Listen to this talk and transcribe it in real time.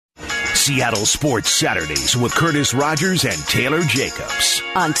Seattle Sports Saturdays with Curtis Rogers and Taylor Jacobs.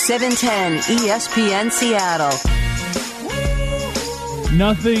 On 710 ESPN Seattle.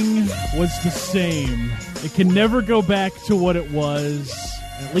 Nothing was the same. It can never go back to what it was,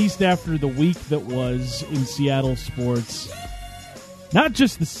 at least after the week that was in Seattle sports. Not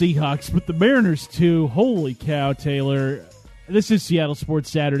just the Seahawks, but the Mariners too. Holy cow, Taylor. This is Seattle Sports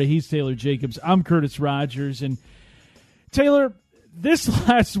Saturday. He's Taylor Jacobs. I'm Curtis Rogers. And Taylor, this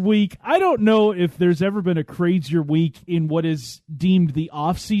last week, I don't know if there's ever been a crazier week in what is deemed the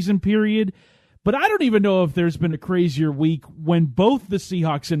off-season period, but I don't even know if there's been a crazier week when both the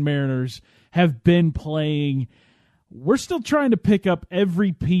Seahawks and Mariners have been playing. We're still trying to pick up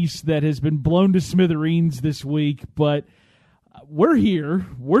every piece that has been blown to smithereens this week, but we're here.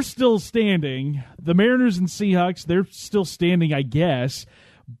 We're still standing. The Mariners and Seahawks, they're still standing, I guess.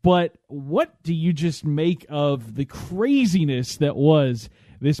 But what do you just make of the craziness that was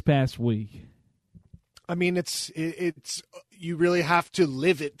this past week? I mean, it's you really have to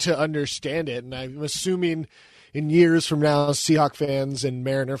live it to understand it. And I'm assuming in years from now, Seahawks fans and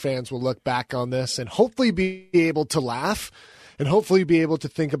Mariner fans will look back on this and hopefully be able to laugh. And hopefully be able to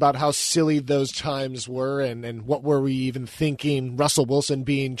think about how silly those times were and what were we even thinking, Russell Wilson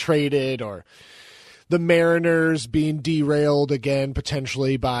being traded or the Mariners being derailed again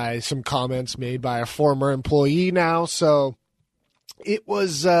potentially by some comments made by a former employee now. So it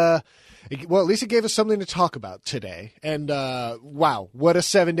was, well, at least it gave us something to talk about today. And wow, what a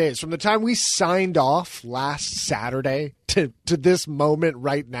 7 days. From the time we signed off last Saturday to this moment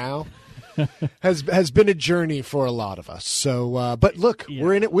right now. has been a journey for a lot of us. So, but look,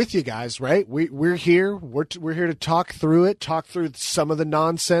 We're in it with you guys, right? We're here. We're here to talk through it, talk through some of the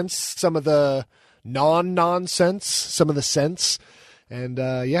nonsense, some of the non-nonsense, some of the sense. And,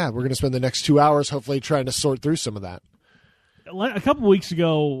 we're going to spend the next 2 hours hopefully trying to sort through some of that. A couple weeks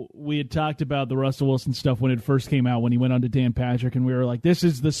ago, we had talked about the Russell Wilson stuff when it first came out, when he went on to Dan Patrick, and we were like, this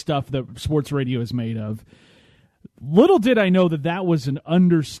is the stuff that sports radio is made of. Little did I know that was an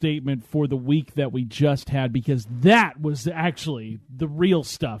understatement for the week that we just had, because that was actually the real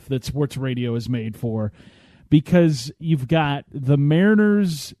stuff that sports radio is made for. Because you've got the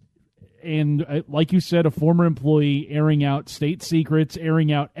Mariners and, like you said, a former employee airing out state secrets,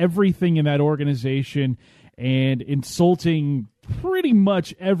 airing out everything in that organization, and insulting pretty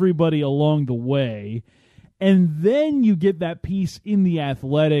much everybody along the way. And then you get that piece in The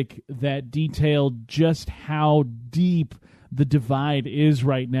Athletic that detailed just how deep the divide is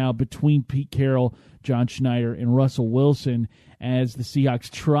right now between Pete Carroll, John Schneider, and Russell Wilson as the Seahawks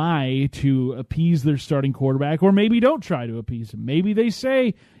try to appease their starting quarterback, or maybe don't try to appease him. Maybe they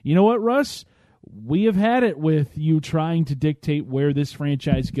say, you know what, Russ? We have had it with you trying to dictate where this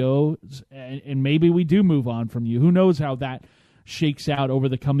franchise goes, and maybe we do move on from you. Who knows how that shakes out over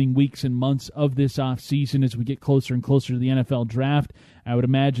the coming weeks and months of this offseason as we get closer and closer to the NFL draft. I would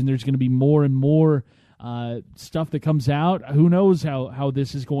imagine there's going to be more and more stuff that comes out. Who knows how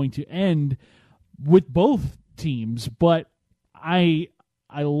this is going to end with both teams, but I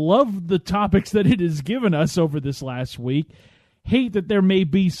love the topics that it has given us over this last week. Hate that there may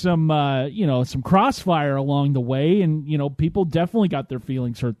be some some crossfire along the way, and people definitely got their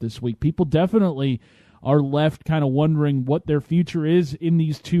feelings hurt this week. People definitely are left kind of wondering what their future is in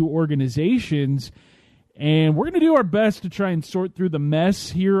these two organizations. And we're going to do our best to try and sort through the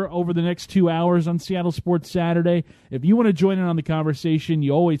mess here over the next 2 hours on Seattle Sports Saturday. If you want to join in on the conversation,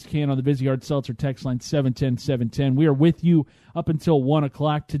 you always can on the Vizzy Hard Seltzer text line 710-710. We are with you up until 1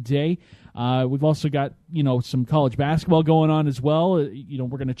 o'clock today. We've also got, some college basketball going on as well. We're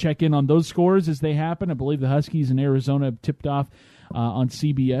going to check in on those scores as they happen. I believe the Huskies in Arizona have tipped off on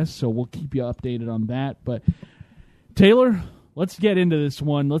CBS, so we'll keep you updated on that. But, Taylor, let's get into this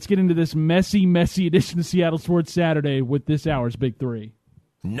one. Let's get into this messy edition of Seattle Sports Saturday with this hour's Big Three.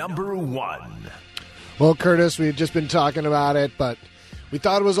 Number one. Well, Curtis, we had just been talking about it, but we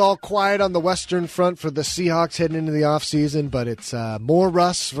thought it was all quiet on the Western Front for the Seahawks heading into the offseason, but it's more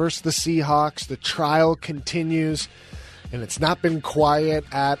Russ versus the Seahawks. The trial continues, and it's not been quiet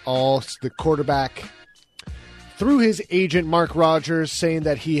at all. The quarterback, through his agent Mark Rodgers, saying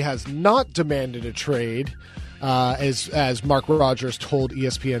that he has not demanded a trade, as Mark Rodgers told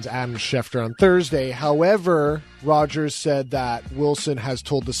ESPN's Adam Schefter on Thursday. However, Rodgers said that Wilson has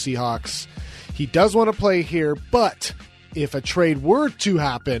told the Seahawks he does want to play here, but if a trade were to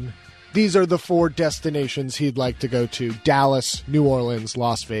happen, these are the 4 destinations he'd like to go to: Dallas, New Orleans,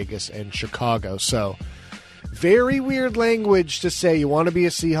 Las Vegas, and Chicago. So very weird language to say you want to be a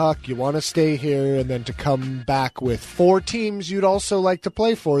Seahawk, you want to stay here, and then to come back with 4 teams you'd also like to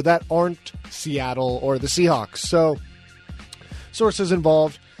play for that aren't Seattle or the Seahawks. So sources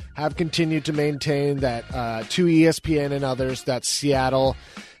involved have continued to maintain that to ESPN and others that Seattle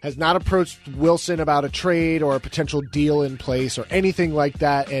has not approached Wilson about a trade or a potential deal in place or anything like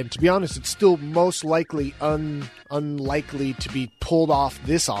that. And to be honest, it's still most likely unlikely to be pulled off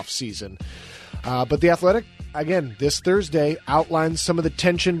this offseason. But The Athletic, again, this Thursday, outlines some of the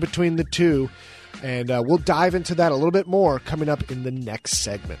tension between the two. And we'll dive into that a little bit more coming up in the next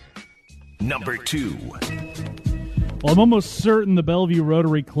segment. Number 2. Well, I'm almost certain the Bellevue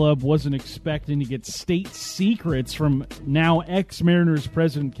Rotary Club wasn't expecting to get state secrets from now ex-Mariners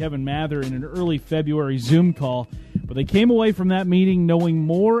president Kevin Mather in an early February Zoom call, but they came away from that meeting knowing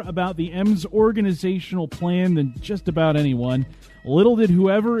more about the M's organizational plan than just about anyone. Little did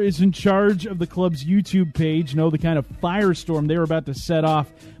whoever is in charge of the club's YouTube page know the kind of firestorm they were about to set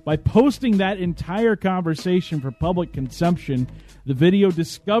off by posting that entire conversation for public consumption. The video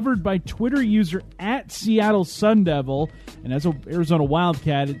discovered by Twitter user at Seattle Sun Devil, and as an Arizona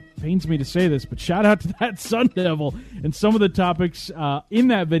Wildcat, it pains me to say this, but shout out to that Sun Devil. And some of the topics in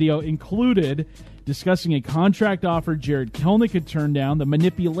that video included discussing a contract offer Jared Kelenic had turned down, the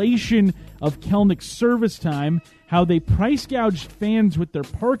manipulation of Kelnic's service time, how they price gouged fans with their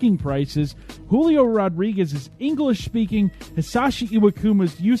parking prices, Julio Rodriguez's English speaking, Hisashi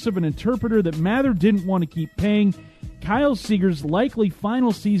Iwakuma's use of an interpreter that Mather didn't want to keep paying, Kyle Seager's likely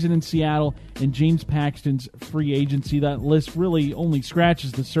final season in Seattle, and James Paxton's free agency. That list really only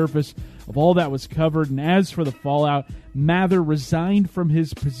scratches the surface of all that was covered. And as for the fallout, Mather resigned from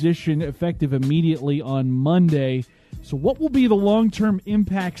his position effective immediately on Monday. So what will be the long-term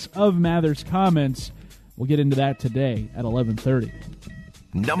impacts of Mather's comments? We'll get into that today at 11:30.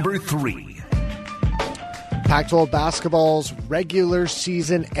 Number 3. Pac-12 basketball's regular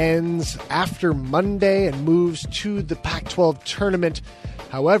season ends after Monday and moves to the Pac-12 tournament.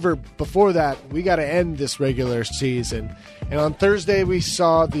 However, before that, we got to end this regular season. And on Thursday, we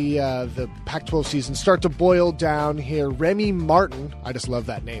saw the Pac-12 season start to boil down here. Remy Martin, I just love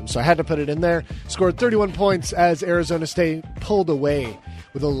that name, so I had to put it in there, scored 31 points as Arizona State pulled away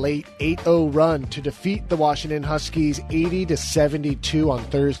with a late 8-0 run to defeat the Washington Huskies 80-72 on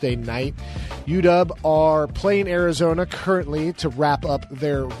Thursday night. UW are playing Arizona currently to wrap up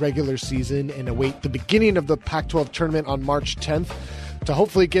their regular season and await the beginning of the Pac-12 tournament on March 10th to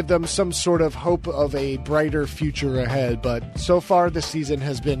hopefully give them some sort of hope of a brighter future ahead. But so far this season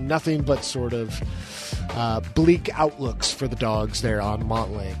has been nothing but sort of bleak outlooks for the Dogs there on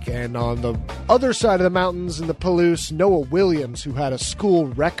Montlake. And on the other side of the mountains in the Palouse, Noah Williams, who had a school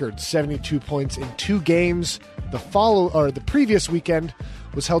record 72 points in 2 games the previous weekend,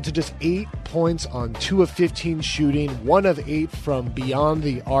 was held to just 8 points on 2 of 15 shooting, 1 of 8 from beyond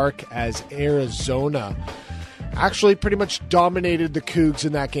the arc, as Arizona actually pretty much dominated the Cougs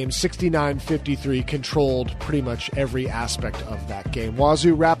in that game. 69-53, controlled pretty much every aspect of that game.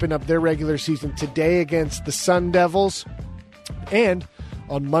 Wazoo wrapping up their regular season today against the Sun Devils, and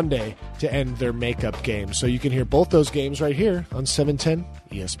on Monday to end their makeup game. So you can hear both those games right here on 710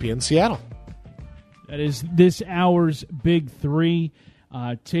 ESPN Seattle. That is this hour's Big Three.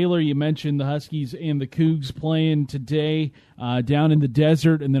 Taylor, you mentioned the Huskies and the Cougs playing today down in the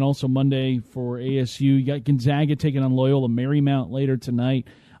desert, and then also Monday for ASU. You got Gonzaga taking on Loyola Marymount later tonight.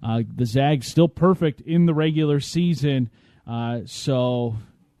 The Zags still perfect in the regular season, so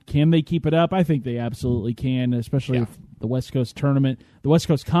can they keep it up? I think they absolutely can, especially if the West Coast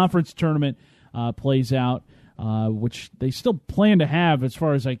Conference tournament plays out, which they still plan to have, as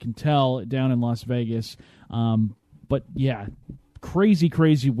far as I can tell, down in Las Vegas. But yeah,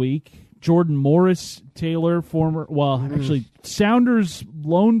 crazy week. Jordan Morris, Taylor, actually Sounders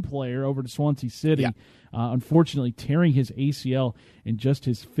loan player over to Swansea City, unfortunately tearing his ACL in just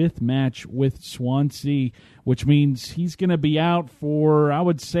his 5th match with Swansea, which means he's going to be out for, I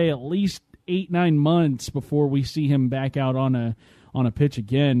would say, at least 8-9 months before we see him back out on a pitch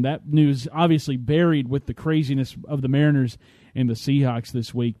again. That news obviously buried with the craziness of the Mariners and the Seahawks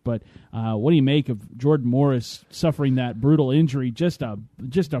this week. But what do you make of Jordan Morris suffering that brutal injury just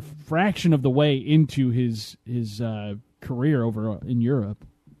a fraction of the way into his career over in Europe?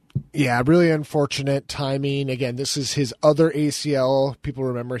 Yeah, really unfortunate timing. Again, this is his other ACL. People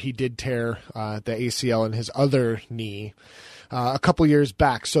remember he did tear the ACL in his other knee a couple years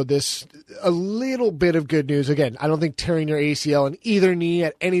back. So this, a little bit of good news. Again, I don't think tearing your ACL in either knee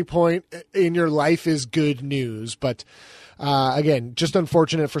at any point in your life is good news, but again, just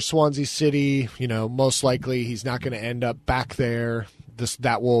unfortunate for Swansea City. Most likely he's not going to end up back there.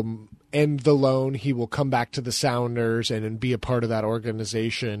 That will end the loan. He will come back to the Sounders and be a part of that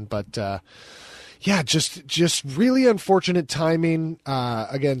organization. But Yeah, just really unfortunate timing.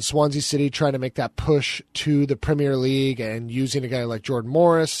 Again, Swansea City trying to make that push to the Premier League and using a guy like Jordan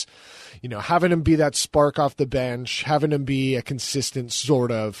Morris, having him be that spark off the bench, having him be a consistent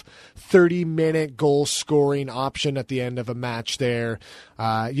sort of 30-minute goal scoring option at the end of a match there.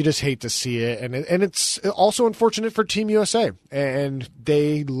 You just hate to see it. And it's also unfortunate for Team USA. And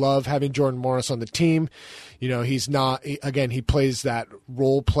they love having Jordan Morris on the team. He's not, again, he plays that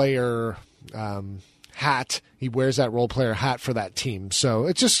role player hat. He wears that role player hat for that team. So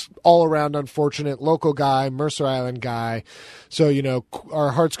it's just all around unfortunate. Local guy, Mercer Island guy. So,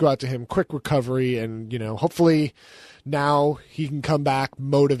 our hearts go out to him. Quick recovery. And, hopefully now he can come back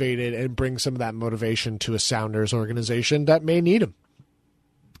motivated and bring some of that motivation to a Sounders organization that may need him.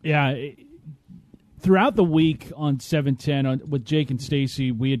 Yeah. Throughout the week on 710 with Jake and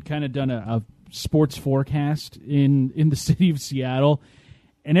Stacy, we had kind of done a sports forecast in the city of Seattle.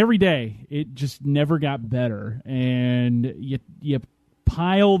 And every day, it just never got better. And you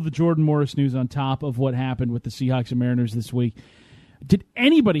pile the Jordan Morris news on top of what happened with the Seahawks and Mariners this week. Did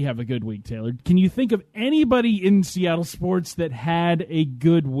anybody have a good week, Taylor? Can you think of anybody in Seattle sports that had a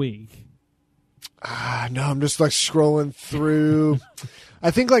good week? No, I'm just scrolling through.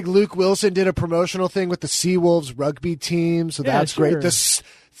 I think Luke Wilson did a promotional thing with the Seawolves rugby team, so that's sure. great.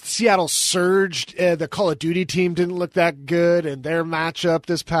 Seattle surged. The Call of Duty team didn't look that good in their matchup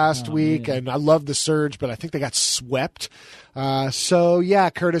this past week. Man. And I love the Surge, but I think they got swept. So, yeah,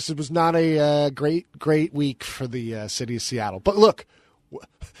 Curtis, it was not a great week for the city of Seattle. But look,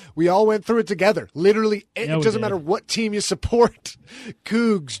 we all went through it together. Literally, it doesn't matter what team you support.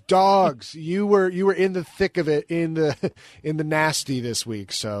 Cougs, Dogs, you were in the thick of it in the nasty this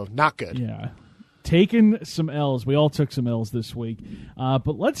week. So, not good. Yeah. Taking some L's. We all took some L's this week.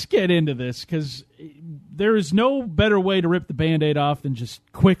 But let's get into this because there is no better way to rip the Band-Aid off than just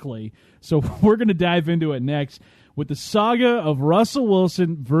quickly. So we're going to dive into it next with the saga of Russell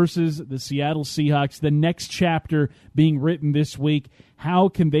Wilson versus the Seattle Seahawks, the next chapter being written this week. How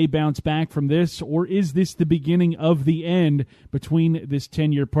can they bounce back from this, or is this the beginning of the end between this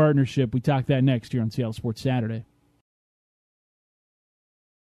 10-year partnership? We talk that next here on Seattle Sports Saturday.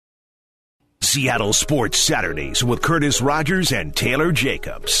 Seattle Sports Saturdays with Curtis Rogers and Taylor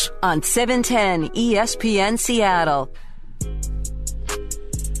Jacobs. On 710 ESPN Seattle.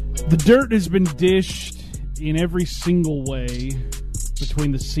 The dirt has been dished in every single way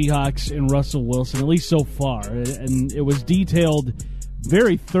between the Seahawks and Russell Wilson, at least so far. And it was detailed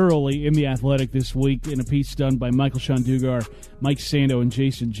very thoroughly in The Athletic this week in a piece done by Michael Shandugar, Mike Sando, and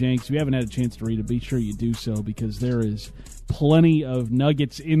Jason Jenks. If you haven't had a chance to read it, be sure you do so because there is plenty of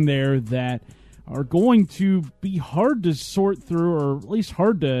nuggets in there that are going to be hard to sort through, or at least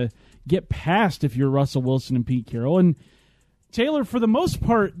hard to get past if you're Russell Wilson and Pete Carroll. And Taylor, for the most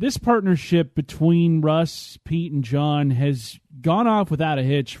part, this partnership between Russ, Pete, and John has gone off without a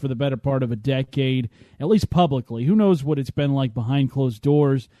hitch for the better part of a decade, at least publicly. Who knows what it's been like behind closed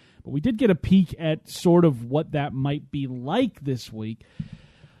doors, but we did get a peek at sort of what that might be like this week.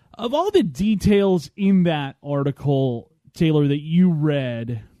 Of all the details in that article, Taylor, that you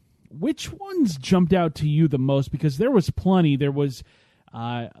read, which ones jumped out to you the most? Because there was plenty. There was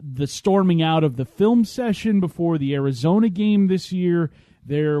the storming out of the film session before the Arizona game this year.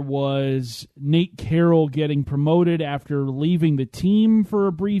 There was Nate Carroll getting promoted after leaving the team for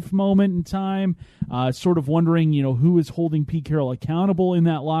a brief moment in time, sort of wondering, who is holding Pete Carroll accountable in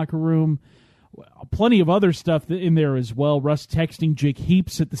that locker room. Plenty of other stuff in there as well. Russ texting Jake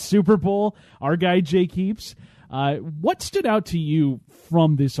Heaps at the Super Bowl, our guy Jake Heaps. What stood out to you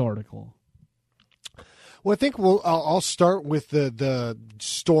from this article? Well, I think I'll start with the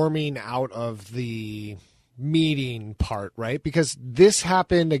storming out of the meeting part, right? Because this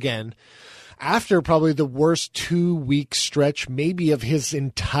happened again after probably the worst 2-week stretch maybe of his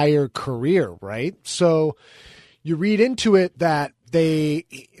entire career, right? So you read into it that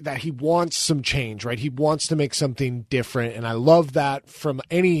he wants some change, right? He wants to make something different, and I love that from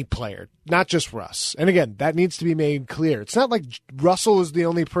any player, not just Russ. And again, that needs to be made clear. It's not like Russell is the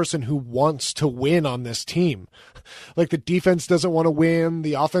only person who wants to win on this team. Like the defense doesn't want to win,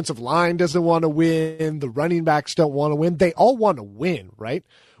 the offensive line doesn't want to win, the running backs don't want to win. They all want to win, right?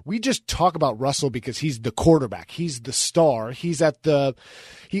 We just talk about Russell because he's the quarterback. He's the star. He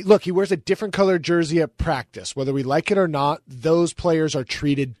wears a different colored jersey at practice. Whether we like it or not, those players are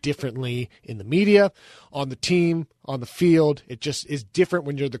treated differently in the media, on the team, on the field. It just is different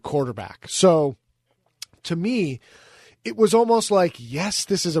when you're the quarterback. So to me, it was almost like, yes,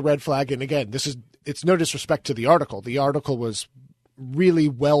 this is a red flag. And again, it's no disrespect to the article. The article was really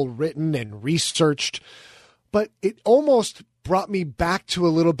well written and researched, but it almost brought me back to a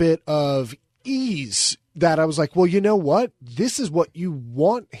little bit of ease that I was like, well, you know what? This is what you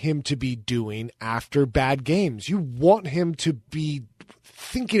want him to be doing after bad games. You want him to be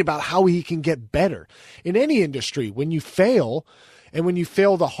thinking about how he can get better. In any industry, when you fail, and when you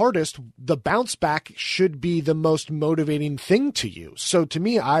fail the hardest, the bounce back should be the most motivating thing to you. So to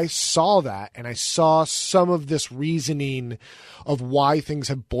me, I saw that, and I saw some of this reasoning of why things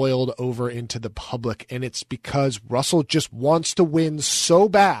have boiled over into the public. And it's because Russell just wants to win so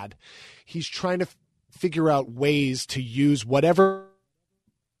bad. He's trying to figure out ways to use whatever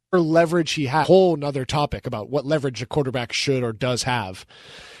leverage he has. Whole nother topic about what leverage a quarterback should or does have.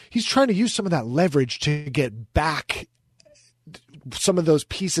 He's trying to use some of that leverage to get back some of those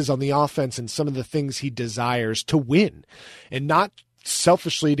pieces on the offense and some of the things he desires to win, and not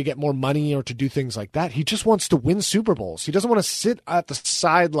selfishly to get more money or to do things like that. He just wants to win Super Bowls. He doesn't want to sit at the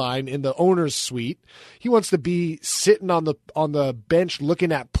sideline in the owner's suite. He wants to be sitting on the bench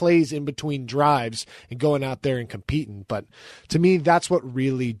looking at plays in between drives and going out there and competing. But to me, that's what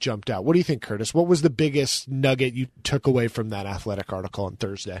really jumped out. What do you think, Curtis? What was the biggest nugget you took away from that Athletic article on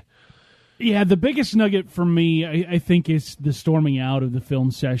Thursday? Yeah, the biggest nugget for me, I think, is the storming out of the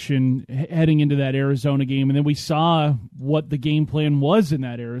film session heading into that Arizona game. And then we saw what the game plan was in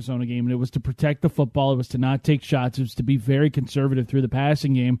that Arizona game. And it was to protect the football. It was to not take shots. It was to be very conservative through the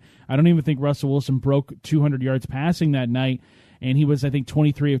passing game. I don't even think Russell Wilson broke 200 yards passing that night. And he was, I think,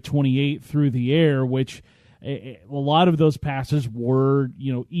 23 of 28 through the air, which a lot of those passes were,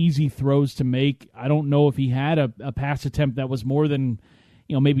 easy throws to make. I don't know if he had a pass attempt that was more than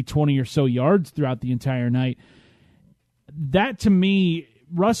maybe 20 or so yards throughout the entire night. That, to me,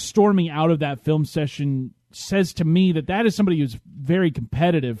 Russ storming out of that film session says to me that is somebody who's very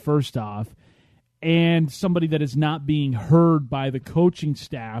competitive, first off, and somebody that is not being heard by the coaching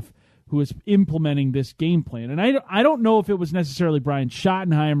staff who is implementing this game plan. And I don't know if it was necessarily Brian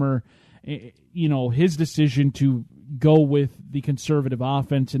Schottenheimer, his decision to go with the conservative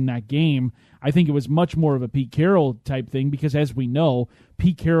offense in that game. I think it was much more of a Pete Carroll type thing because, as we know,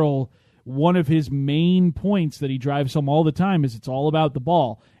 Pete Carroll, one of his main points that he drives home all the time is it's all about the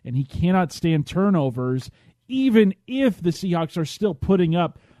ball, and he cannot stand turnovers, even if the Seahawks are still putting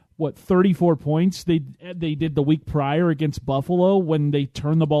up, 34 points they did the week prior against Buffalo when they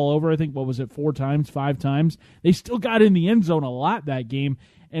turned the ball over, I think, 4 times, 5 times. They still got in the end zone a lot that game,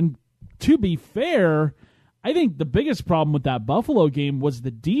 and to be fair, I think the biggest problem with that Buffalo game was the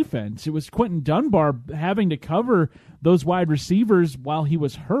defense. It was Quentin Dunbar having to cover those wide receivers while he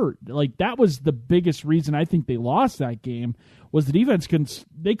was hurt. Like, that was the biggest reason I think they lost that game, was the defense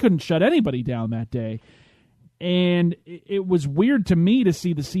couldn't shut anybody down that day. And it was weird to me to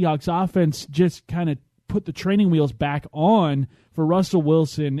see the Seahawks offense just kind of put the training wheels back on for Russell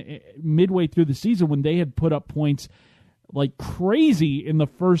Wilson midway through the season when they had put up points like crazy in the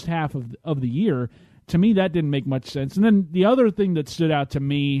first half of the year. To me, that didn't make much sense. And then the other thing that stood out to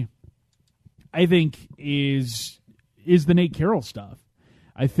me, I think, is the Nate Carroll stuff.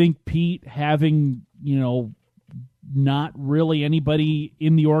 I think Pete having, not really anybody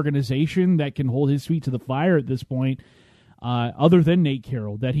in the organization that can hold his feet to the fire at this point, other than Nate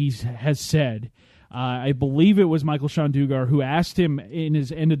Carroll, that he has said. I believe it was Michael Shandugar who asked him in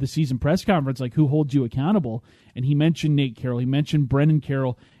his end of the season press conference, who holds you accountable? And he mentioned Nate Carroll, he mentioned Brennan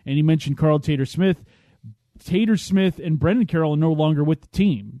Carroll, and he mentioned Carl Tater Smith. Tater Smith and Brendan Carroll are no longer with the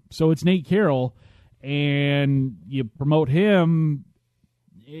team. So it's Nate Carroll, and you promote him.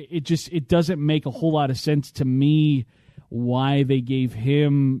 It doesn't make a whole lot of sense to me why they gave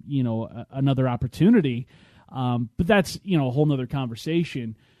him, another opportunity. But that's, a whole nother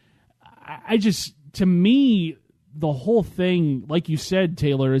conversation. To me, the whole thing, like you said,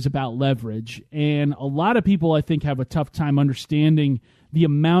 Taylor, is about leverage. And a lot of people, I think, have a tough time understanding the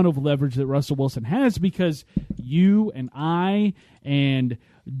amount of leverage that Russell Wilson has, because you and I and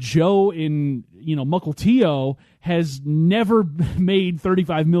Joe in Mukilteo has never made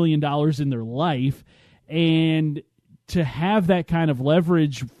 $35 million in their life, and to have that kind of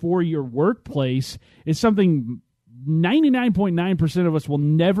leverage for your workplace is something 99.9% of us will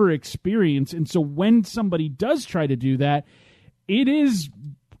never experience. And so when somebody does try to do that, it is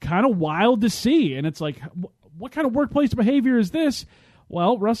kind of wild to see. And it's like, what kind of workplace behavior is this?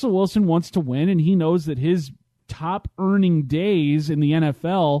 Well, Russell Wilson wants to win, and he knows that his top earning days in the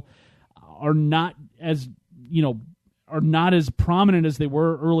NFL are not as prominent as they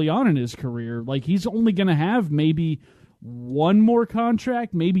were early on in his career. Like, he's only going to have maybe one more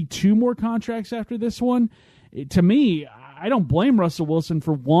contract, maybe 2 more contracts after this one. To me, I don't blame Russell Wilson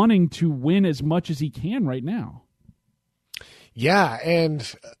for wanting to win as much as he can right now. Yeah,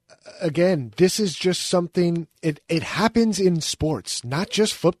 and again, this is just something, it happens in sports, not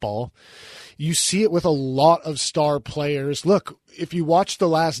just football. You see it with a lot of star players. Look, if you watch The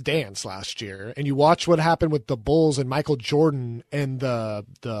Last Dance last year and you watch what happened with the Bulls and Michael Jordan and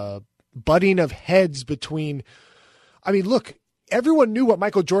the butting of heads between, I mean, look, everyone knew what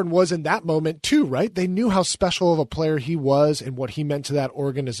Michael Jordan was in that moment too, right? They knew how special of a player he was and what he meant to that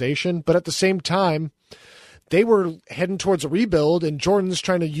organization. But at the same time, they were heading towards a rebuild, and Jordan's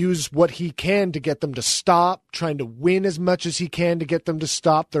trying to use what he can to get them to stop, trying to win as much as he can to get them to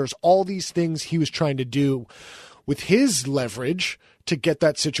stop. There's all these things he was trying to do with his leverage to get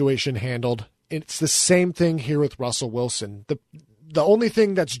that situation handled. It's the same thing here with Russell Wilson. The only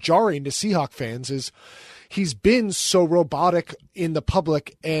thing that's jarring to Seahawks fans is he's been so robotic in the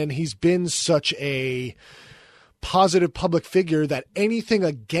public, and he's been such a positive public figure that anything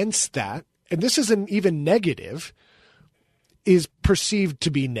against that, and this isn't even negative, is perceived to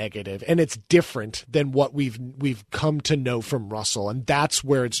be negative, and it's different than what we've come to know from Russell, and that's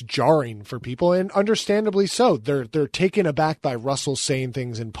where it's jarring for people, and understandably so. They're taken aback by Russell saying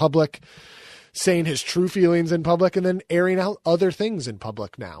things in public, saying his true feelings in public, and then airing out other things in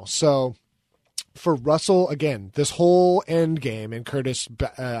public now. So for Russell, again, this whole end game, and Curtis,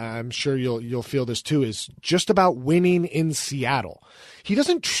 I'm sure you'll feel this too, is just about winning in Seattle. He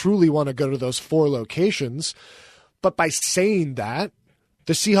doesn't truly want to go to those 4 locations, but by saying that,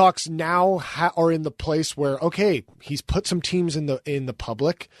 the Seahawks now are in the place where, okay, he's put some teams in the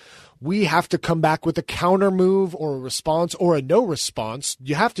public. We have to come back with a counter move or a response or a no response.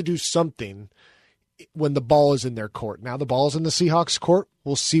 You have to do something when the ball is in their court. Now the ball is in the Seahawks court.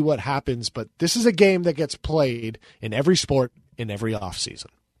 We'll see what happens, but this is a game that gets played in every sport in every offseason.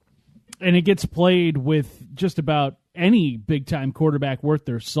 And it gets played with just about any big-time quarterback worth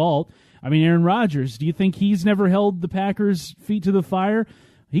their salt. I mean, Aaron Rodgers, do you think he's never held the Packers' feet to the fire?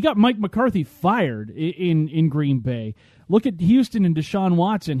 He got Mike McCarthy fired in Green Bay. Look at Houston and Deshaun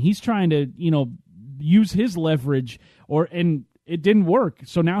Watson. He's trying to, use his leverage, and it didn't work,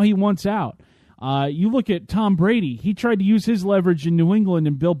 so now he wants out. You look at Tom Brady. He tried to use his leverage in New England,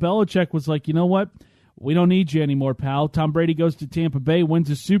 and Bill Belichick was like, you know what? We don't need you anymore, pal. Tom Brady goes to Tampa Bay, wins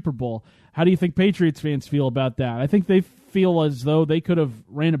a Super Bowl. How do you think Patriots fans feel about that? I think they feel as though they could have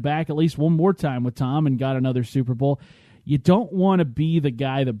ran it back at least one more time with Tom and got another Super Bowl. You don't want to be the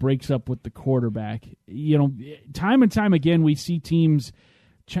guy that breaks up with the quarterback. Time and time again, we see teams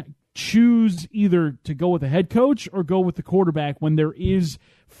choose either to go with a head coach or go with the quarterback when there is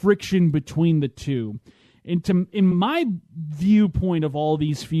friction between the two. And in my viewpoint of all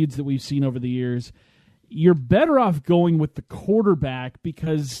these feuds that we've seen over the years, you're better off going with the quarterback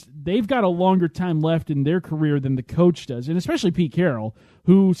because they've got a longer time left in their career than the coach does, and especially Pete Carroll,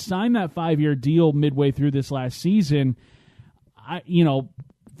 who signed that 5-year deal midway through this last season.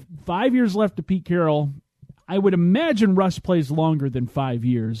 5 years left to Pete Carroll. I would imagine Russ plays longer than 5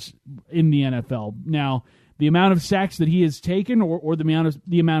 years in the NFL. Now, the amount of sacks that he has taken or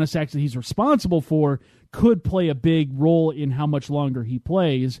the amount of sacks that he's responsible for could play a big role in how much longer he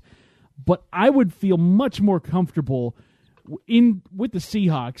plays. But I would feel much more comfortable with the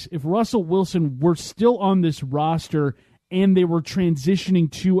Seahawks if Russell Wilson were still on this roster and they were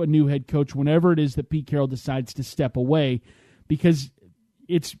transitioning to a new head coach whenever it is that Pete Carroll decides to step away, because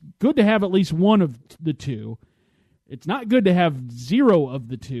it's good to have at least one of the two. It's not good to have 0 of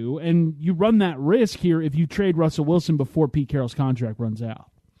the two, and you run that risk here if you trade Russell Wilson before Pete Carroll's contract runs out.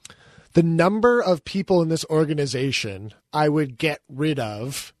 The number of people in this organization I would get rid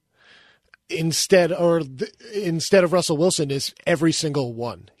of instead of Russell Wilson is every single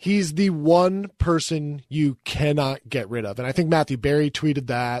one. He's the one person you cannot get rid of. And I think Matthew Berry tweeted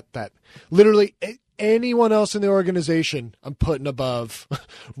that literally anyone else in the organization I'm putting above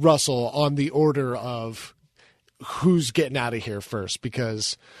Russell on the order of who's getting out of here first,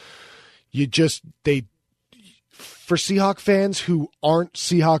 because for Seahawk fans who aren't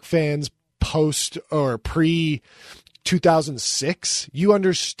Seahawk fans post or pre 2006, you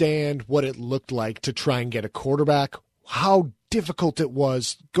understand what it looked like to try and get a quarterback, how difficult it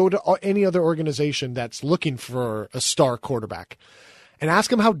was. Go to any other organization that's looking for a star quarterback and ask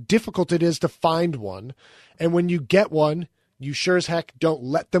them how difficult it is to find one. And when you get one, you sure as heck don't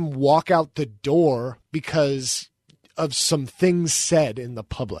let them walk out the door because of some things said in the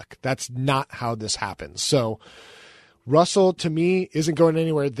public. That's not how this happens. So Russell, to me, isn't going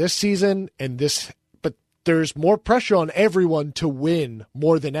anywhere this season, but there's more pressure on everyone to win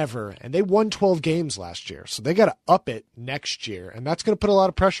more than ever. And they won 12 games last year, so they got to up it next year. And that's going to put a lot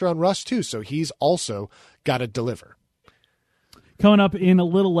of pressure on Russ too. So he's also got to deliver. Coming up in a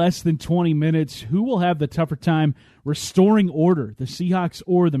little less than 20 minutes, who will have the tougher time restoring order, the Seahawks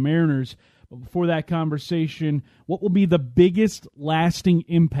or the Mariners? for that conversation, what will be the biggest lasting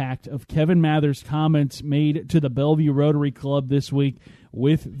impact of Kevin Mather's comments made to the Bellevue Rotary Club this week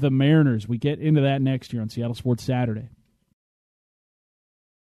with the Mariners? We get into that next year on Seattle Sports Saturday.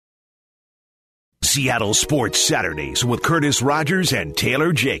 Seattle Sports Saturdays with Curtis Rogers and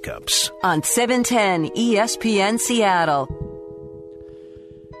Taylor Jacobs on 710 ESPN Seattle.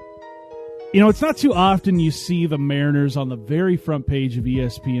 You know, it's not too often you see the Mariners on the very front page of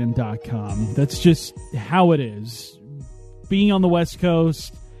ESPN.com. That's just how it is. Being on the West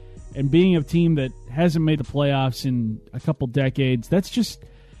Coast and being a team that hasn't made the playoffs in a couple decades, that's just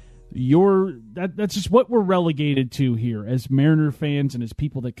that's just what we're relegated to here as Mariner fans and as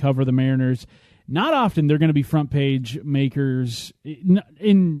people that cover the Mariners. Not often they're going to be front page makers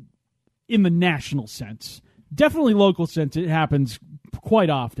in the national sense. Definitely local sense, it happens quite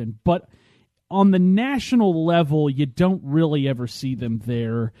often, but on the national level, you don't really ever see them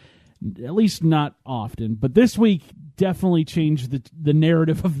there, at least not often. But this week definitely changed the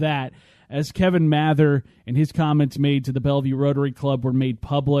narrative of that, as Kevin Mather and his comments made to the Bellevue Rotary Club were made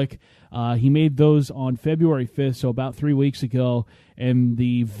public. He made those on February 5th, so about 3 weeks ago, and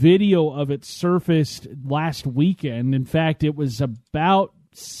the video of it surfaced last weekend. In fact, it was about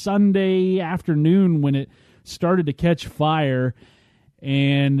Sunday afternoon when it started to catch fire,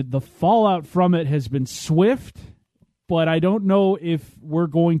 and the fallout from it has been swift, but I don't know if we're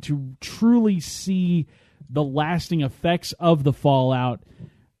going to truly see the lasting effects of the fallout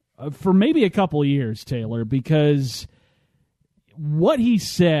for maybe a couple of years, Taylor, because what he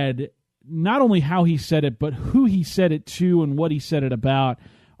said, not only how he said it, but who he said it to and what he said it about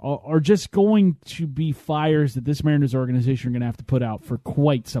are just going to be fires that this Mariners organization are going to have to put out for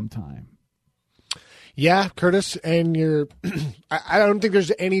quite some time. Yeah, Curtis, and I don't think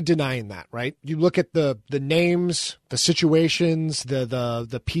there's any denying that, right? You look at the names, the situations,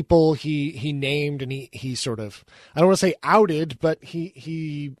 the people he named, and he sort of, I don't want to say outed, but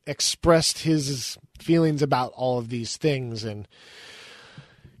he expressed his feelings about all of these things. And,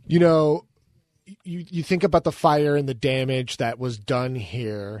 you know, you think about the fire and the damage that was done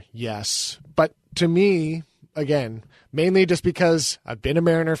here, yes. But to me, again, mainly just because I've been a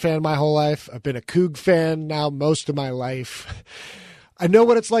Mariner fan my whole life. I've been a Coug fan now most of my life. I know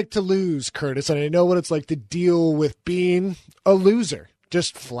what it's like to lose, Curtis, and I know what it's like to deal with being a loser,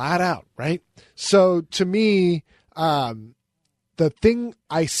 just flat out, right? So to me, the thing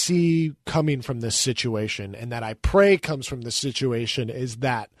I see coming from this situation and that I pray comes from this situation is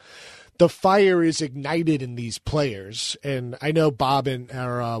that the fire is ignited in these players. And I know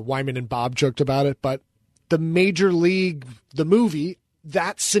Wyman and Bob joked about it, but the Major League, the movie,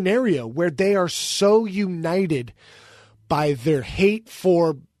 that scenario where they are so united by their hate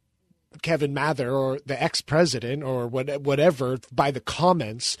for Kevin Mather or the ex-president or whatever, by the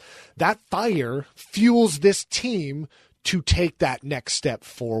comments, that fire fuels this team to take that next step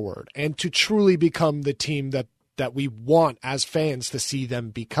forward and to truly become the team that we want as fans to see them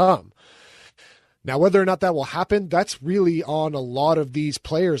become. Now, whether or not that will happen, that's really on a lot of these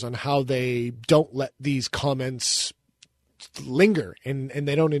players on how they don't let these comments linger and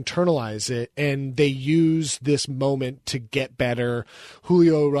they don't internalize it, and they use this moment to get better.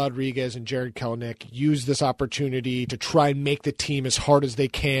 Julio Rodriguez and Jared Kelenic use this opportunity to try and make the team as hard as they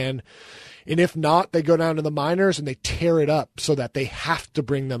can. And if not, they go down to the minors and they tear it up so that they have to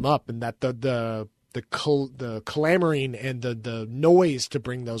bring them up, and that the clamoring and the noise to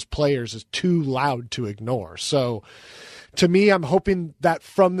bring those players is too loud to ignore. So to me, I'm hoping that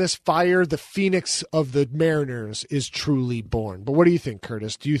from this fire, the phoenix of the Mariners is truly born. But what do you think,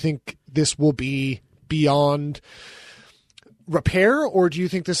 Curtis? Do you think this will be beyond repair, or do you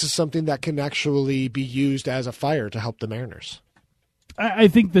think this is something that can actually be used as a fire to help the Mariners? I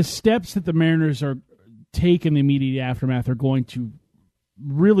think the steps that the Mariners are taking in the immediate aftermath are going to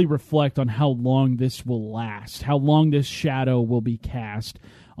really reflect on how long this will last, how long this shadow will be cast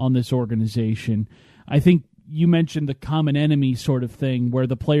on this organization. I think you mentioned the common enemy sort of thing where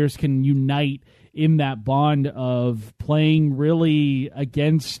the players can unite in that bond of playing really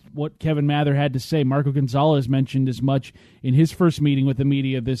against what Kevin Mather had to say. Marco Gonzalez mentioned as much in his first meeting with the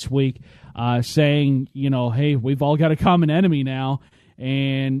media this week, saying, hey, we've all got a common enemy now,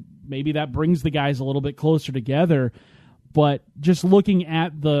 and maybe that brings the guys a little bit closer together. But just looking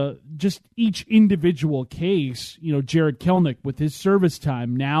at each individual case, Jared Kelenic with his service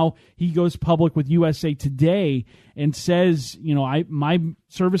time, now he goes public with USA Today and says, my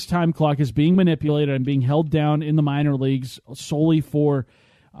service time clock is being manipulated. I'm being held down in the minor leagues solely for,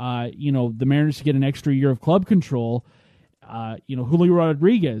 the Mariners to get an extra year of club control. Julio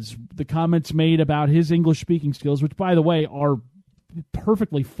Rodriguez, the comments made about his English speaking skills, which by the way are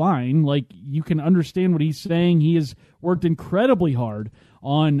perfectly fine. Like, you can understand what he's saying. He has worked incredibly hard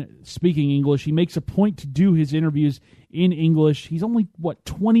on speaking English. He makes a point to do his interviews in English. He's only,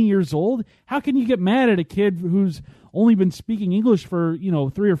 20 years old? How can you get mad at a kid who's only been speaking English for,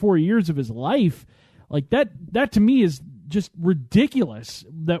 3 or 4 years of his life? Like, that to me is just ridiculous,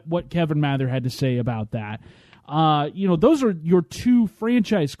 that what Kevin Mather had to say about that. Those are your two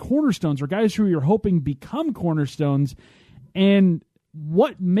franchise cornerstones, or guys who you're hoping become cornerstones, and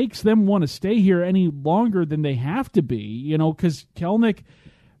what makes them want to stay here any longer than they have to be? Because Kelenic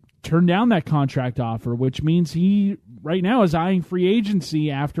turned down that contract offer, which means he right now is eyeing free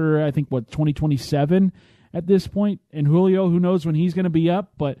agency after, I think, 2027 at this point. And Julio, who knows when he's going to be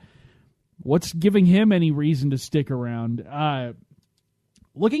up, but what's giving him any reason to stick around?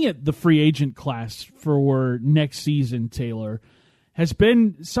 Looking at the free agent class for next season, Taylor, has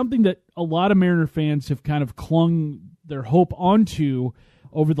been something that a lot of Mariner fans have kind of clung their hope onto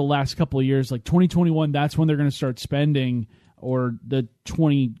over the last couple of years. Like 2021, that's when they're going to start spending, or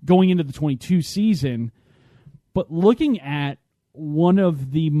going into the 22 season. But looking at one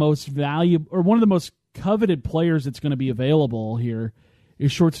of the most valuable, or one of the most coveted players that's going to be available here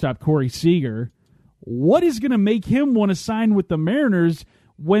is shortstop Corey Seager. What is going to make him want to sign with the Mariners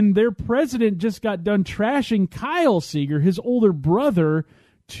when their president just got done trashing Kyle Seager, his older brother,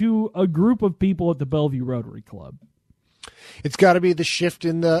 to a group of people at the Bellevue Rotary Club? It's got to be the shift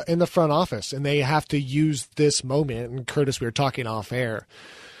in the front office, and they have to use this moment. And Curtis, we were talking off air.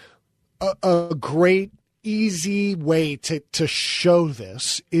 A great, easy way to show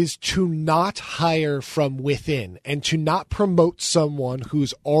this is to not hire from within and to not promote someone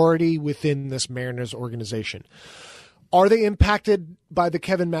who's already within this Mariners organization. Are they impacted by the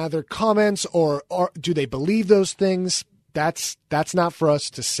Kevin Mather comments, or do they believe those things? That's not for us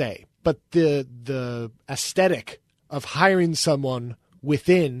to say. But the aesthetic of hiring someone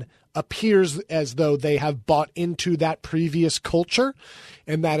within appears as though they have bought into that previous culture,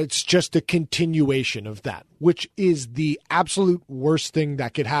 and that it's just a continuation of that, which is the absolute worst thing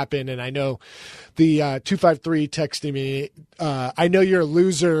that could happen. And I know the 253 texting me, I know you're a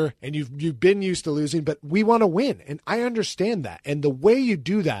loser and you've been used to losing, but we want to win. And I understand that. And the way you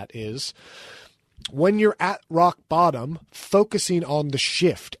do that is, when you're at rock bottom, focusing on the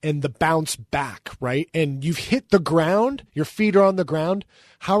shift and the bounce back, right? And you've hit the ground, your feet are on the ground.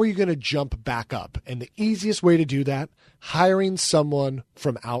 How are you going to jump back up? And the easiest way to do that, hiring someone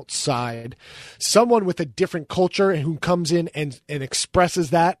from outside, someone with a different culture and who comes in and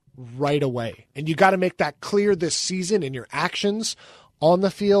expresses that right away. And you got to make that clear this season in your actions on the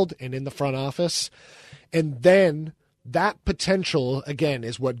field and in the front office. And then that potential, again,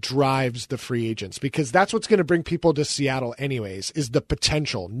 is what drives the free agents, because that's what's going to bring people to Seattle anyways, is the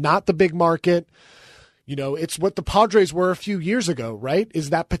potential, not the big market. It's what the Padres were a few years ago, right? Is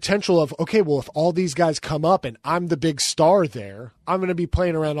that potential of, okay, well, if all these guys come up and I'm the big star there, I'm going to be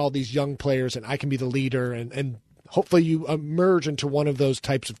playing around all these young players and I can be the leader, and hopefully you emerge into one of those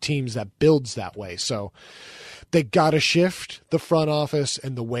types of teams that builds that way. So they got to shift the front office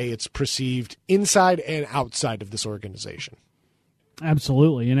and the way it's perceived inside and outside of this organization.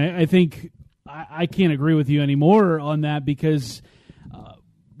 Absolutely. And I think I can't agree with you anymore on that, because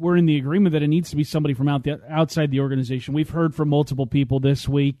we're in the agreement that it needs to be somebody from outside the organization. We've heard from multiple people this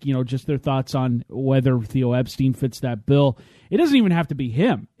week, just their thoughts on whether Theo Epstein fits that bill. It doesn't even have to be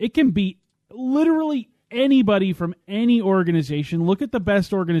him. It can be literally anybody from any organization. Look at the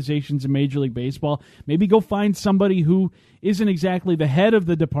best organizations in Major League Baseball. Maybe go find somebody who isn't exactly the head of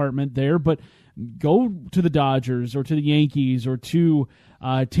the department there, but go to the Dodgers or to the Yankees or to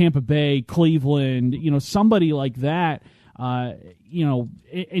Tampa Bay, Cleveland, somebody like that,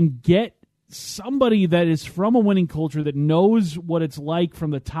 and get somebody that is from a winning culture, that knows what it's like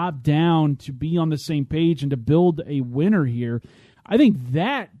from the top down to be on the same page and to build a winner here. I think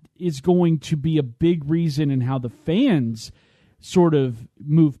that is going to be a big reason in how the fans sort of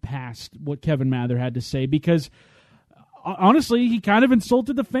move past what Kevin Mather had to say, because honestly, he kind of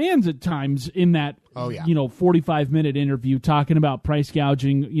insulted the fans at times in that 45-minute interview, talking about price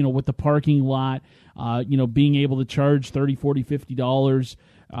gouging, with the parking lot, being able to charge $30, $40,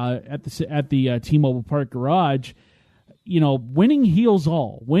 $50 at the T-Mobile Park garage. Winning heals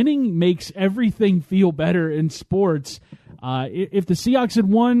all. Winning makes everything feel better in sports. If the Seahawks had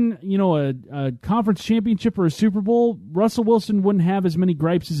won, a conference championship or a Super Bowl, Russell Wilson wouldn't have as many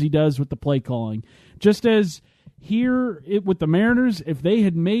gripes as he does with the play calling. Just as here with the Mariners, if they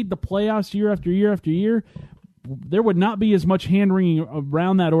had made the playoffs year after year after year, there would not be as much hand-wringing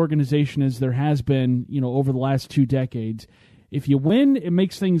around that organization as there has been, over the last 2 decades. If you win, it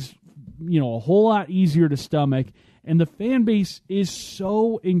makes things, a whole lot easier to stomach. and the fan base is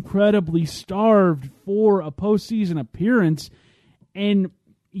so incredibly starved for a postseason appearance. And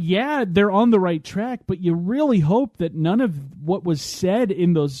yeah, they're on the right track, but you really hope that none of what was said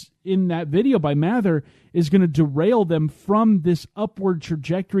in that video by Mather is going to derail them from this upward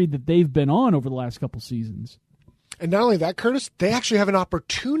trajectory that they've been on over the last couple seasons. And not only that, Curtis, they actually have an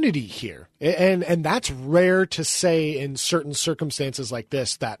opportunity here. And that's rare to say in certain circumstances like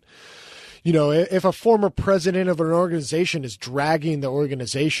this, that, you know, if a former president of an organization is dragging the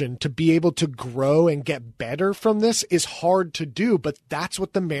organization, to be able to grow and get better from this is hard to do. But that's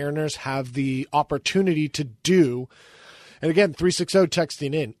what the Mariners have the opportunity to do. And again, 360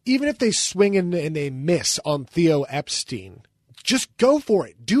 texting in, even if they swing and they miss on Theo Epstein, just go for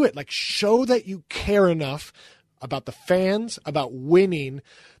it. Do it. Like, show that you care enough about the fans, about winning,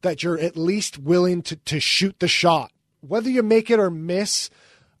 that you're at least willing to shoot the shot. Whether you make it or miss,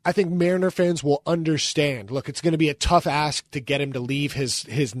 I think Mariner fans will understand. Look, it's going to be a tough ask to get him to leave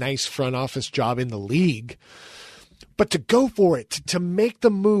his nice front office job in the league. But to go for it, to make the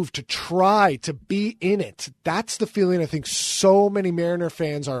move, to try, to be in it, that's the feeling I think so many Mariner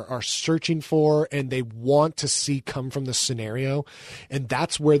fans are searching for and they want to see come from this scenario. And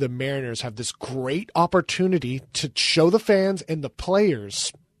that's where the Mariners have this great opportunity to show the fans and the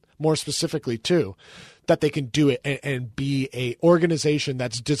players, more specifically too, that they can do it and be a organization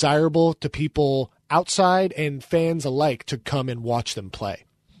that's desirable to people outside and fans alike to come and watch them play.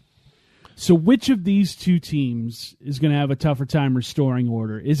 So which of these two teams is going to have a tougher time restoring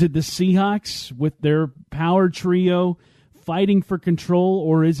order? Is it the Seahawks with their power trio fighting for control,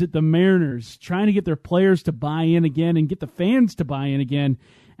 or is it the Mariners trying to get their players to buy in again and get the fans to buy in again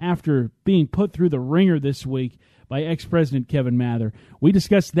after being put through the ringer this week by ex-president Kevin Mather? We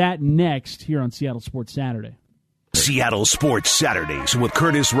discuss that next here on Seattle Sports Saturday. Seattle Sports Saturdays with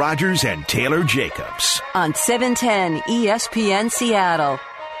Curtis Rogers and Taylor Jacobs on 710 ESPN Seattle.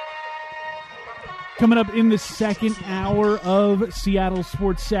 Coming up in the second hour of Seattle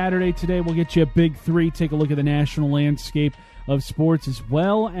Sports Saturday today, we'll get you a big three, take a look at the national landscape of sports, as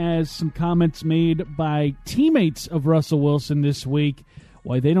well as some comments made by teammates of Russell Wilson this week,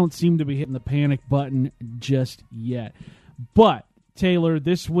 why they don't seem to be hitting the panic button just yet. But, Taylor,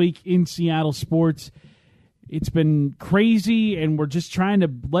 this week in Seattle sports, it's been crazy, and we're just trying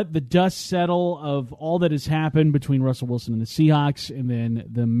to let the dust settle of all that has happened between Russell Wilson and the Seahawks, and then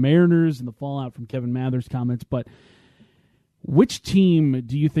the Mariners and the fallout from Kevin Mather's comments. But which team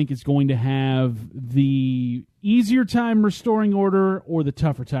do you think is going to have the easier time restoring order or the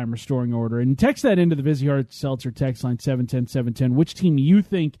tougher time restoring order? And text that into the Vizzy Hart Seltzer text line 710-710. Which team you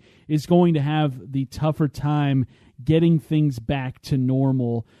think is going to have the tougher time getting things back to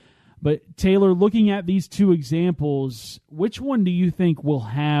normal? But, Taylor, looking at these two examples, which one do you think will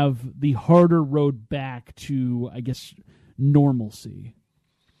have the harder road back to, I guess, normalcy?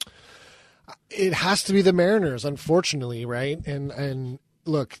 It has to be the Mariners, unfortunately, right? And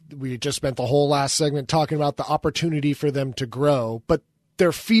look, we just spent the whole last segment talking about the opportunity for them to grow, but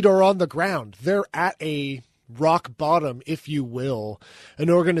their feet are on the ground. They're at a rock bottom, if you will,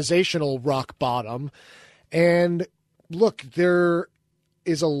 an organizational rock bottom. And, look, there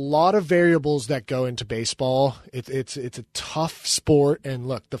is a lot of variables that go into baseball. It's a tough sport, and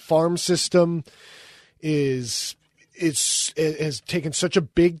look, the farm system has taken such a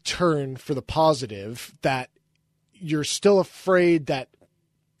big turn for the positive that you're still afraid that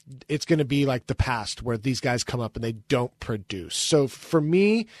it's going to be like the past where these guys come up and they don't produce. So for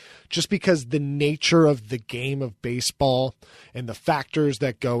me, just because the nature of the game of baseball and the factors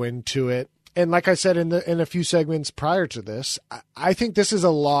that go into it, and like I said in a few segments prior to this, I think this is a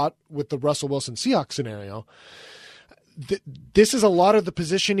lot with the Russell Wilson Seahawks scenario. This is a lot of the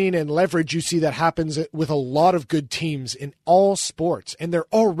positioning and leverage you see that happens with a lot of good teams in all sports, and they're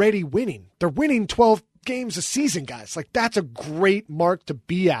already winning. They're winning 12 games a season, guys. Like, that's a great mark to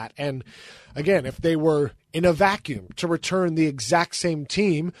be at. And again, if they were in a vacuum to return the exact same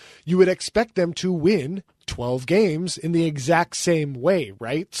team, you would expect them to win 12 games in the exact same way,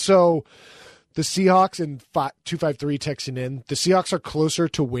 right? So the Seahawks, and 253 texting in, the Seahawks are closer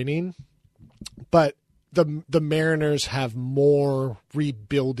to winning, but the Mariners have more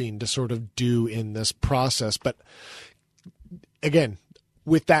rebuilding to sort of do in this process. But again,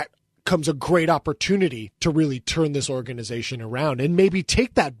 with that comes a great opportunity to really turn this organization around and maybe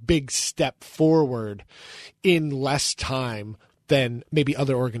take that big step forward in less time than maybe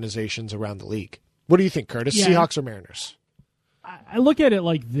other organizations around the league. What do you think, Curtis? Yeah. Seahawks or Mariners? I look at it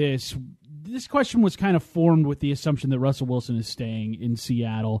like this. This question was kind of formed with the assumption that Russell Wilson is staying in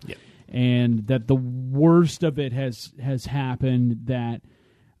Seattle, and that the worst of it has happened, that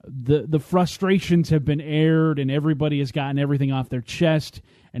the frustrations have been aired and everybody has gotten everything off their chest,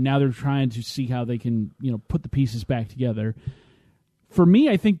 and now they're trying to see how they can, put the pieces back together. For me,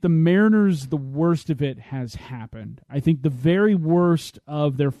 I think the Mariners, the worst of it has happened. I think the very worst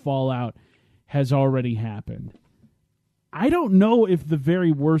of their fallout has already happened. I don't know if the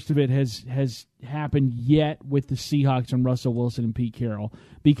very worst of it has happened yet with the Seahawks and Russell Wilson and Pete Carroll,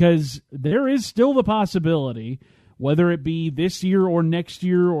 because there is still the possibility, whether it be this year or next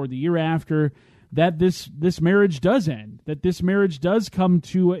year or the year after, that this marriage does end, that this marriage does come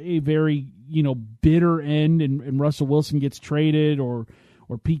to a very bitter end, and Russell Wilson gets traded, or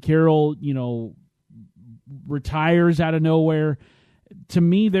Pete Carroll retires out of nowhere. To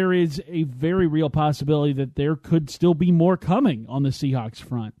me, there is a very real possibility that there could still be more coming on the Seahawks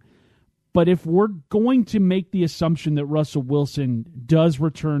front. But if we're going to make the assumption that Russell Wilson does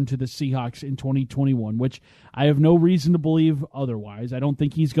return to the Seahawks in 2021, which I have no reason to believe otherwise, I don't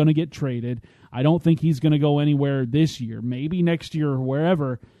think he's going to get traded. I don't think he's going to go anywhere this year, maybe next year or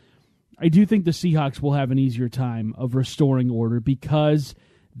wherever. I do think the Seahawks will have an easier time of restoring order because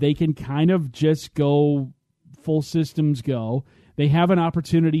they can kind of just go full systems go. They have an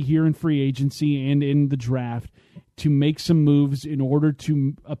opportunity here in free agency and in the draft to make some moves in order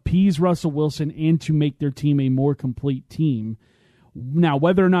to appease Russell Wilson and to make their team a more complete team. Now,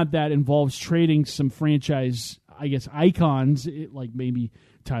 whether or not that involves trading some franchise, icons, like maybe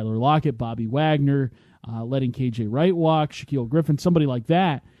Tyler Lockett, Bobby Wagner, letting KJ Wright walk, Shaquille Griffin, somebody like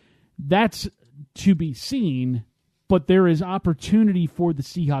that, that's to be seen, but there is opportunity for the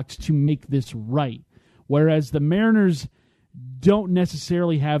Seahawks to make this right. Whereas the Mariners don't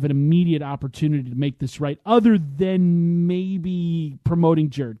necessarily have an immediate opportunity to make this right, other than maybe promoting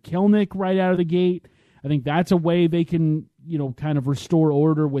Jared Kelenic right out of the gate. I think that's a way they can, kind of restore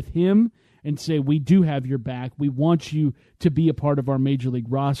order with him and say, we do have your back. We want you to be a part of our major league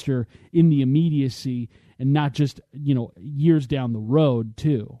roster in the immediacy and not just, years down the road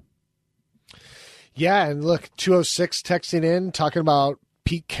too. Yeah, and look, 206 texting in, talking about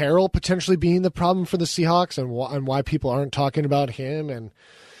Pete Carroll potentially being the problem for the Seahawks and why people aren't talking about him. And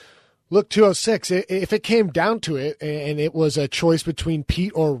look, 206, if it came down to it and it was a choice between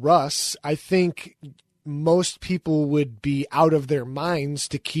Pete or Russ, I think most people would be out of their minds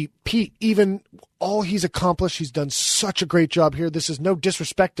to keep Pete. Even all he's accomplished, he's done such a great job here. This is no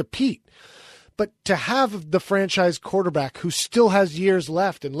disrespect to Pete. But to have the franchise quarterback who still has years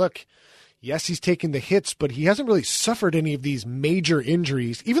left, and look, yes, he's taking the hits, but he hasn't really suffered any of these major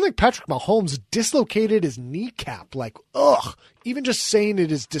injuries. Even like Patrick Mahomes dislocated his kneecap. Like, ugh, even just saying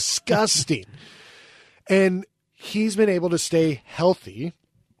it is disgusting. And he's been able to stay healthy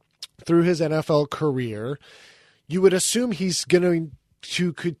through his NFL career. You would assume he's going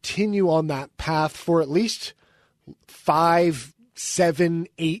to continue on that path for at least 5, 7,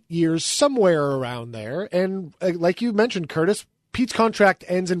 8 years, somewhere around there. And like you mentioned, Curtis, Pete's contract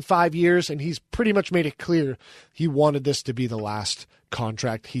ends in 5 years, and he's pretty much made it clear he wanted this to be the last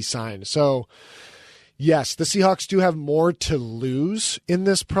contract he signed. So, yes, the Seahawks do have more to lose in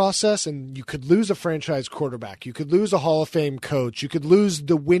this process, and you could lose a franchise quarterback. You could lose a Hall of Fame coach. You could lose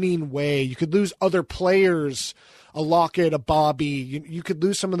the winning way. You could lose other players, a Lockett, a Bobby. You could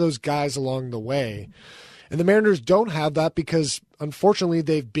lose some of those guys along the way. And the Mariners don't have that because, unfortunately,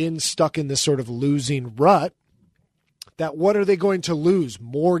 they've been stuck in this sort of losing rut. That what are they going to lose?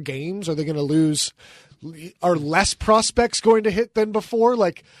 More games? Are they going to lose? Are less prospects going to hit than before?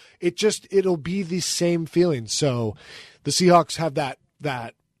 Like it'll be the same feeling. So the Seahawks have that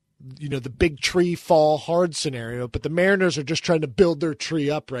the big tree fall hard scenario, but the Mariners are just trying to build their tree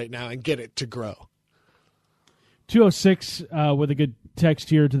up right now and get it to grow. 206 with a good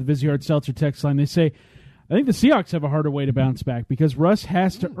text here to the Vizyard Seltzer text line. They say, I think the Seahawks have a harder way to bounce back because Russ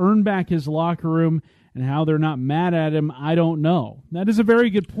has to earn back his locker room. And how they're not mad at him, I don't know. That is a very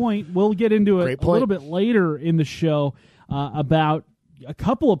good point. We'll get into it a little bit later in the show about a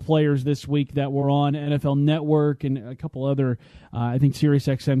couple of players this week that were on NFL Network and a couple other, I think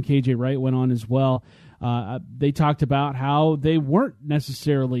SiriusXM, KJ Wright went on as well. They talked about how they weren't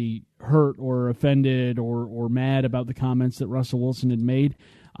necessarily hurt or offended or mad about the comments that Russell Wilson had made.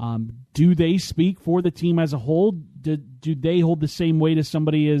 Do they speak for the team as a whole? Do they hold the same weight as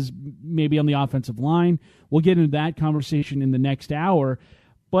somebody is maybe on the offensive line? We'll get into that conversation in the next hour.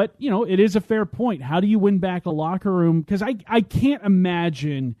 But, it is a fair point. How do you win back a locker room? Because I can't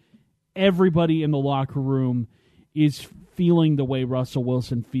imagine everybody in the locker room is feeling the way Russell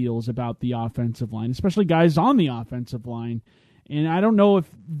Wilson feels about the offensive line, especially guys on the offensive line. And I don't know if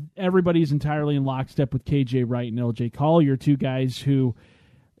everybody's entirely in lockstep with KJ Wright and LJ Collier, two guys who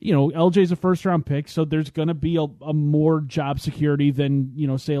LJ's a first-round pick, so there's going to be a more job security than,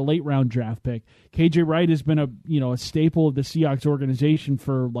 say, a late-round draft pick. KJ Wright has been a staple of the Seahawks organization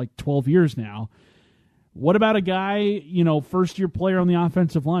for like 12 years now. What about a guy, first-year player on the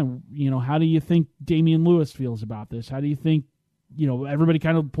offensive line? How do you think Damian Lewis feels about this? How do you think, everybody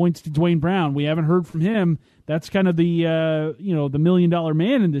kind of points to Dwayne Brown. We haven't heard from him. That's kind of the, the million-dollar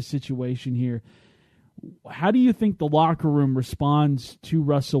man in this situation here. How do you think the locker room responds to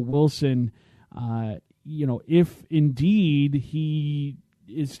Russell Wilson, if indeed he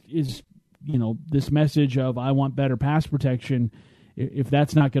is this message of I want better pass protection, if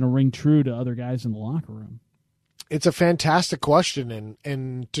that's not going to ring true to other guys in the locker room? It's a fantastic question,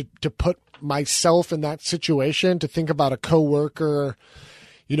 and to put myself in that situation, to think about a coworker,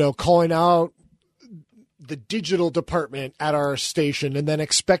 calling out the digital department at our station and then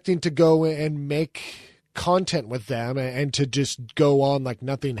expecting to go and make content with them and to just go on like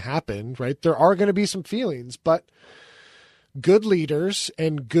nothing happened, right? There are going to be some feelings, but good leaders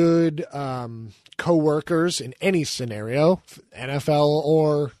and good coworkers in any scenario, NFL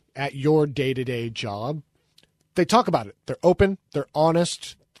or at your day-to-day job, they talk about it. They're open. They're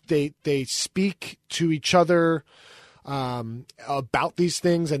honest. They speak to each other about these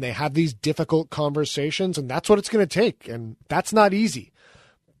things, and they have these difficult conversations, and that's what it's going to take, and that's not easy.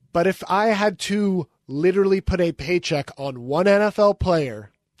 But if I had to literally put a paycheck on one NFL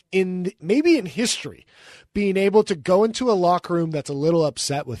player maybe in history, being able to go into a locker room that's a little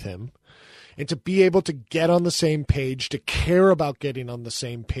upset with him and to be able to get on the same page, to care about getting on the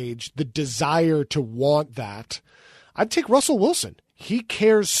same page, the desire to want that, I'd take Russell Wilson. He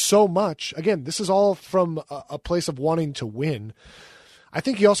cares so much. Again, this is all from a place of wanting to win. I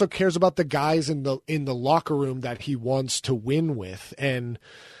think he also cares about the guys in the locker room that he wants to win with, and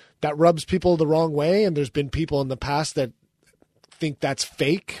that rubs people the wrong way. And there's been people in the past that think that's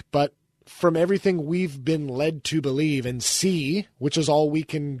fake, but from everything we've been led to believe and see, which is all we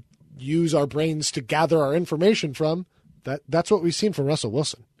can use our brains to gather our information from, that's what we've seen from Russell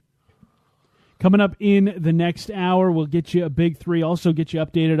Wilson. Coming up in the next hour, we'll get you a big three, also get you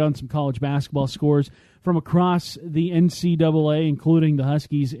updated on some college basketball scores from across the NCAA, including the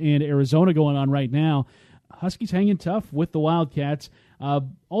Huskies and Arizona going on right now. Huskies hanging tough with the Wildcats.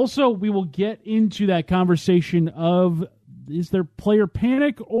 Also, we will get into that conversation of, is there player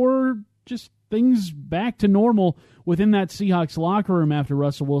panic or just things back to normal within that Seahawks locker room after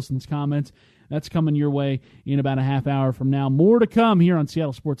Russell Wilson's comments? That's coming your way in about a half hour from now. More to come here on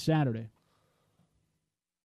Seattle Sports Saturday.